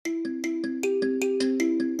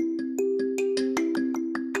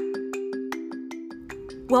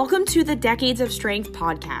Welcome to the Decades of Strength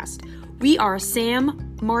podcast. We are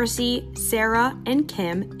Sam, Marcy, Sarah, and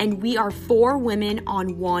Kim, and we are 4 women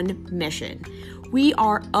on one mission. We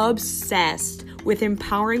are obsessed with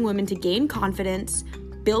empowering women to gain confidence,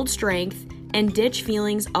 build strength, and ditch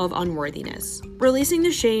feelings of unworthiness. Releasing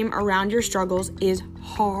the shame around your struggles is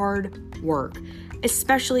hard work,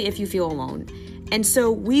 especially if you feel alone. And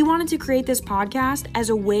so we wanted to create this podcast as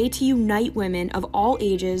a way to unite women of all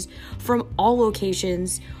ages, from all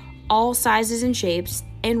locations, all sizes and shapes,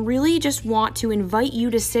 and really just want to invite you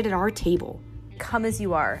to sit at our table. Come as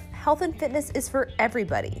you are. Health and fitness is for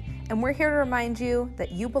everybody. And we're here to remind you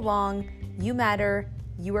that you belong, you matter,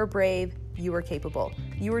 you are brave, you are capable,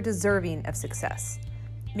 you are deserving of success.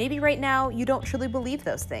 Maybe right now you don't truly believe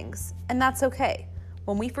those things, and that's okay.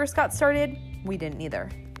 When we first got started, we didn't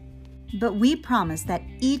either. But we promise that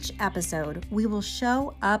each episode we will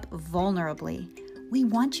show up vulnerably. We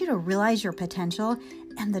want you to realize your potential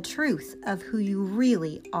and the truth of who you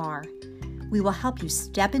really are. We will help you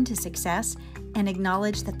step into success and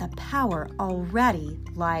acknowledge that the power already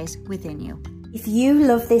lies within you. If you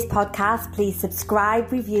love this podcast, please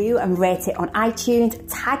subscribe, review, and rate it on iTunes.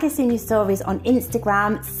 Tag us in your stories on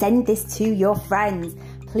Instagram. Send this to your friends.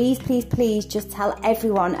 Please, please, please just tell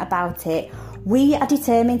everyone about it. We are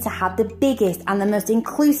determined to have the biggest and the most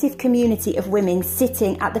inclusive community of women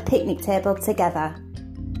sitting at the picnic table together.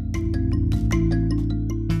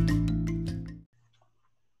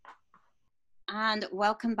 And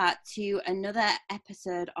welcome back to another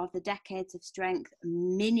episode of the Decades of Strength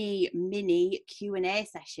mini Q&A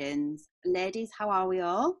sessions. Ladies, how are we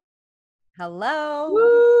all? Hello.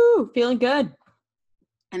 Woo! Feeling good.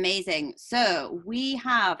 Amazing. So we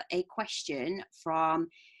have a question from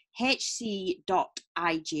hc.ig,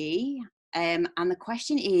 and the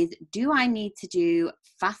question is, do I need to do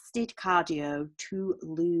fasted cardio to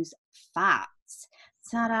lose fat?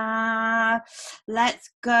 Ta-da! Let's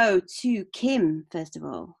go to Kim first of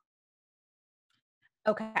all.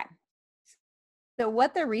 Okay. So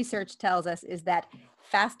what the research tells us is that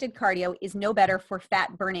fasted cardio is no better for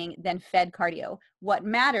fat burning than fed cardio. What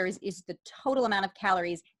matters is the total amount of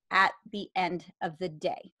calories at the end of the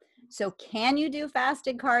day. So can you do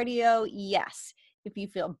fasted cardio? Yes. If you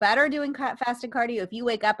feel better doing fasted cardio, if you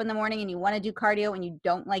wake up in the morning and you want to do cardio and you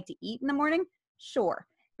don't like to eat in the morning, sure.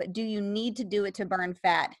 But do you need to do it to burn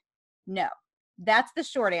fat? No. That's the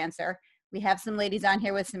short answer. We have some ladies on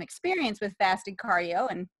here with some experience with fasted cardio,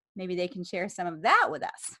 and maybe they can share some of that with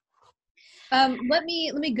us. Let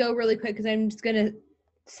me go really quick, because I'm just going to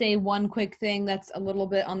say one quick thing that's a little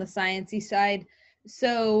bit on the sciencey side.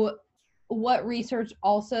 So what research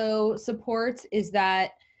also supports is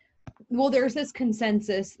that, well, there's this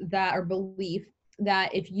consensus that, or belief,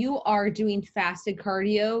 that if you are doing fasted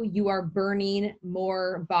cardio, you are burning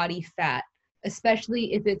more body fat,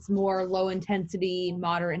 especially if it's more low intensity,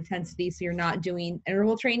 moderate intensity, so you're not doing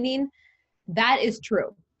interval training. That is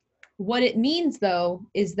true. What it means, though,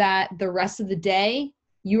 is that the rest of the day,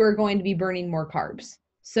 you are going to be burning more carbs.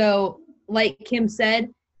 So like Kim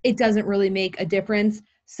said, it doesn't really make a difference.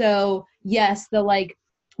 So yes, the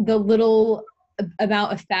little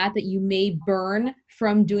amount of fat that you may burn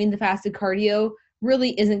from doing the fasted cardio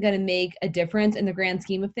really isn't going to make a difference in the grand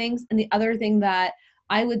scheme of things. And the other thing that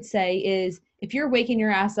I would say is, if you're waking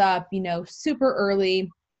your ass up, super early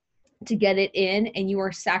to get it in, and you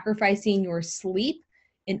are sacrificing your sleep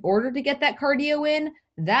in order to get that cardio in,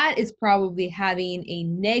 that is probably having a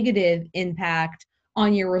negative impact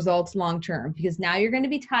on your results long term, because now you're going to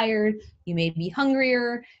be tired, you may be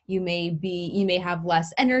hungrier, you may have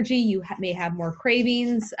less energy, you may have more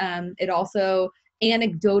cravings. It also,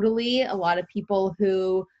 anecdotally, a lot of people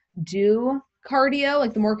who do cardio,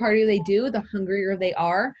 like the more cardio they do, the hungrier they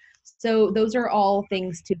are. So those are all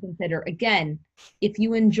things to consider. Again, if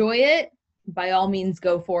you enjoy it, by all means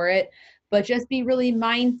go for it, but just be really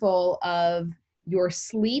mindful of your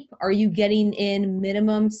sleep. Are you getting in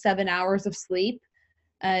minimum 7 hours of sleep?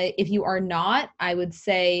 If you are not, I would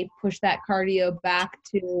say push that cardio back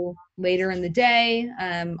to later in the day,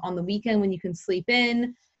 on the weekend when you can sleep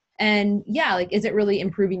in. And yeah, is it really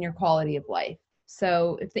improving your quality of life?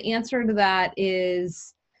 So if the answer to that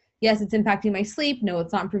is, yes, it's impacting my sleep, no,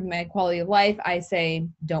 it's not improving my quality of life, I say,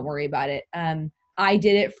 don't worry about it. I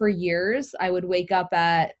did it for years. I would wake up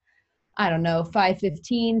at,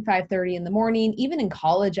 5:15, 5:30 in the morning. Even in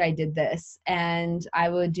college, I did this, and I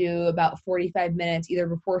would do about 45 minutes either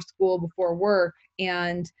before school, before work,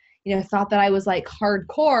 and, thought that I was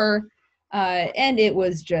hardcore. And it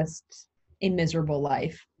was just a miserable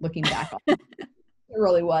life looking back on it. It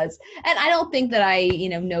really was. And I don't think that I,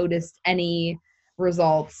 noticed any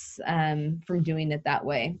results from doing it that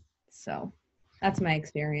way. So That's my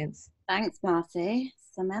experience. Thanks, Marcy.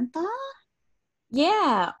 Samantha?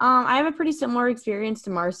 Yeah, I have a pretty similar experience to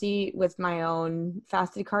Marcy with my own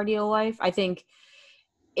fasted cardio life. I think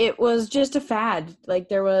it was just a fad. Like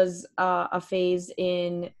there was a phase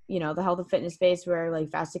in, the health and fitness space where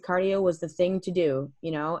like fasted cardio was the thing to do,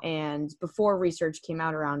 and before research came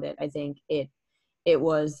out around it, I think it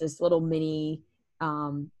was this little mini,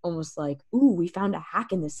 almost like, ooh, we found a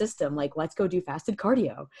hack in the system. Like, let's go do fasted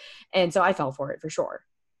cardio. And so I fell for it for sure.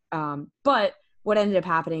 But what ended up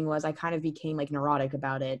happening was I kind of became like neurotic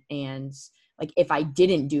about it. And like, if I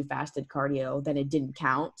didn't do fasted cardio, then it didn't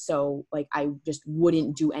count. So like, I just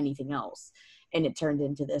wouldn't do anything else. And it turned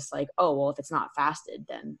into this like, oh, well, if it's not fasted,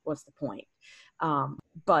 then what's the point?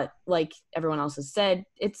 But like everyone else has said,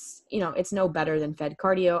 it's no better than fed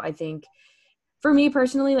cardio. I think for me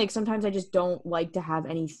personally, like sometimes I just don't like to have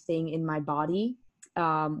anything in my body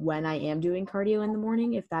when I am doing cardio in the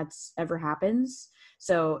morning, if that's ever happens.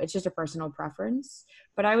 So it's just a personal preference.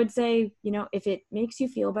 But I would say, if it makes you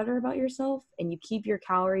feel better about yourself and you keep your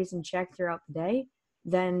calories in check throughout the day,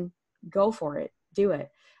 then go for it. Do it.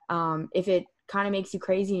 If it kind of makes you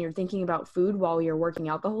crazy and you're thinking about food while you're working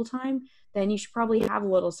out the whole time, then you should probably have a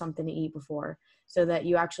little something to eat before, so that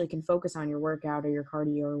you actually can focus on your workout or your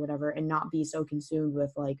cardio or whatever and not be so consumed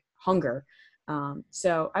with like hunger.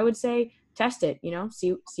 So I would say test it,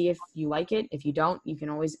 see if you like it. If you don't, you can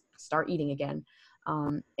always start eating again.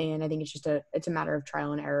 And I think it's a matter of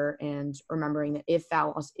trial and error, and remembering that if fat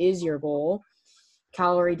loss is your goal,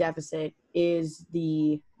 calorie deficit is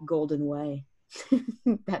the golden way.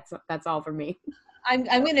 That's all for me. I'm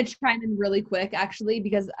going to chime in really quick, actually,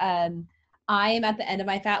 because I am at the end of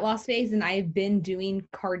my fat loss phase, and I've been doing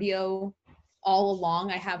cardio all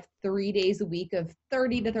along. I have 3 days a week of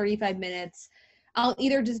 30 to 35 minutes. I'll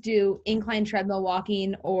either just do incline treadmill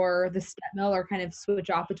walking or the step mill, or kind of switch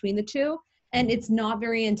off between the two. And it's not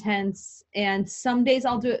very intense. And some days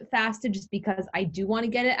I'll do it fasted just because I do want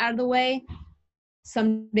to get it out of the way.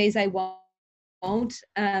 Some days I won't.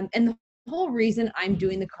 And the whole reason I'm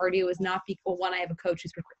doing the cardio is not because, well, one, I have a coach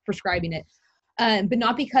who's prescribing it, but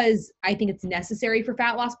not because I think it's necessary for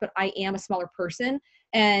fat loss, but I am a smaller person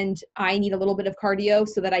and I need a little bit of cardio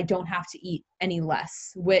so that I don't have to eat any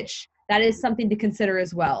less, which that is something to consider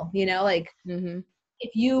as well. Like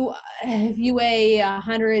if you weigh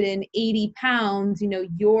 180 pounds,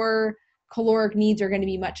 your caloric needs are going to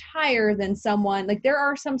be much higher than someone, like there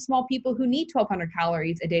are some small people who need 1,200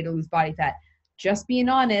 calories a day to lose body fat. Just being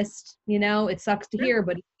honest, it sucks to hear,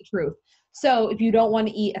 but it's the truth. So if you don't want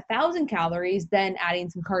to eat 1,000 calories, then adding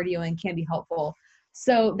some cardio in can be helpful.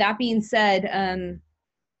 So that being said,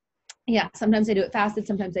 sometimes I do it fasted,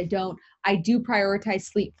 sometimes I don't. I do prioritize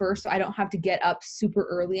sleep first, so I don't have to get up super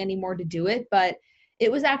early anymore to do it. But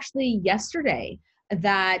it was actually yesterday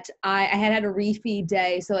that I had a refeed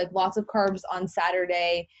day. So like lots of carbs on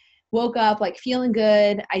Saturday, woke up like feeling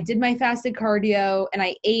good. I did my fasted cardio and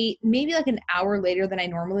I ate maybe like an hour later than I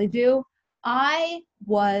normally do. I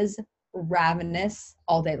was ravenous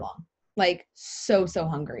all day long, like so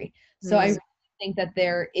hungry. So I think that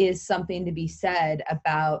there is something to be said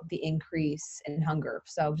about the increase in hunger.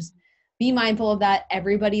 So just be mindful of that.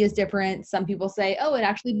 Everybody is different. Some people say, oh, it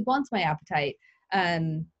actually blunts my appetite.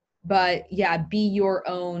 But yeah, be your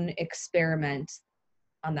own experiment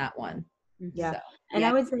on that one. Yeah. So, and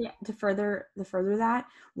I would say to further that,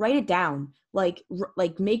 write it down, like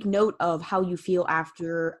make note of how you feel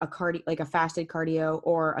after a cardio, like a fasted cardio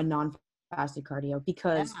or a non-fasted cardio,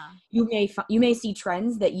 because you may see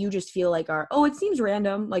trends that you just feel like are, oh, it seems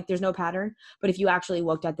random, like there's no pattern. But if you actually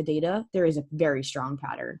looked at the data, there is a very strong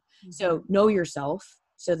pattern. So know yourself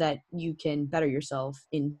so that you can better yourself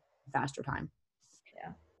in faster time.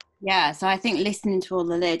 Yeah, so I think listening to all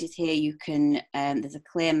the ladies here, you can, there's a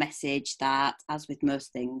clear message that, as with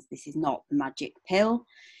most things, this is not the magic pill.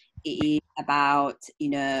 It is about,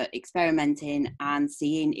 experimenting and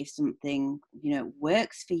seeing if something,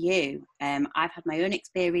 works for you. I've had my own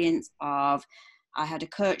experience of, I had a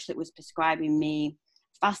coach that was prescribing me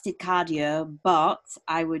fasted cardio, but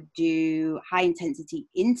I would do high intensity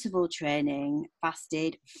interval training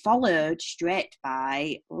fasted, followed straight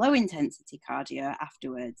by low intensity cardio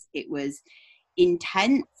afterwards. It was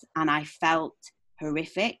intense and I felt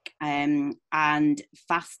horrific, and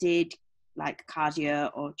fasted like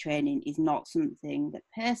cardio or training is not something that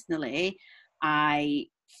personally I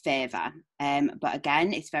favor. But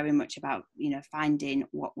again, it's very much about, finding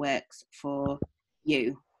what works for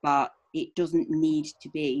you. But it doesn't need to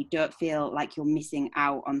be. Don't feel like you're missing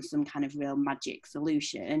out on some kind of real magic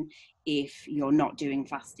solution if you're not doing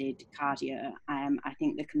fasted cardio. I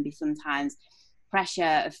think there can be sometimes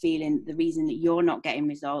pressure of feeling the reason that you're not getting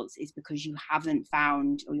results is because you haven't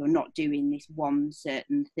found, or you're not doing this one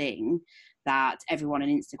certain thing that everyone on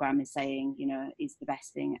Instagram is saying, you know, is the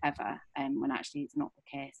best thing ever, when actually it's not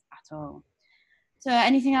the case at all. So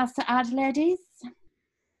anything else to add, ladies?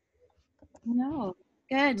 No.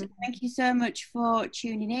 Good. Thank you so much for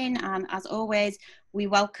tuning in. And as always, we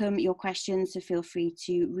welcome your questions. So feel free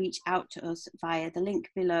to reach out to us via the link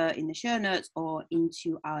below in the show notes or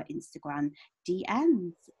into our Instagram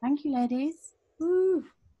DMs. Thank you, ladies. Woo.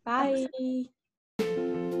 Bye.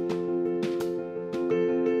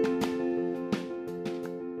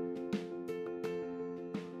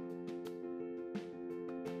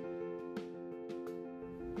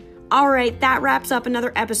 All right, that wraps up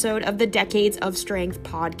another episode of the Decades of Strength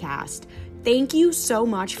podcast. Thank you so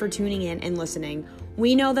much for tuning in and listening.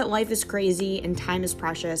 We know that life is crazy and time is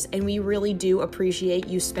precious, and we really do appreciate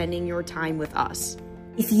you spending your time with us.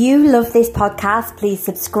 If you love this podcast, please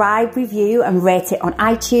subscribe, review and rate it on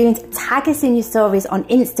iTunes. Tag us in your stories on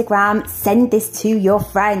Instagram. Send this to your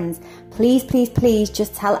friends. Please, please, please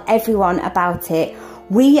just tell everyone about it.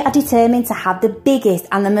 We are determined to have the biggest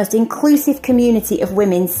and the most inclusive community of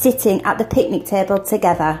women sitting at the picnic table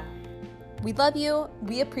together. We love you,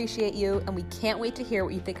 we appreciate you, and we can't wait to hear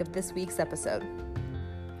what you think of this week's episode.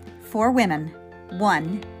 4 women,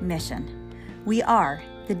 1 mission. We are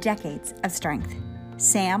the Decades of Strength.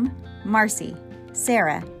 Sam, Marcy,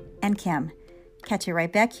 Sarah, and Kim. Catch you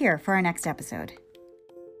right back here for our next episode.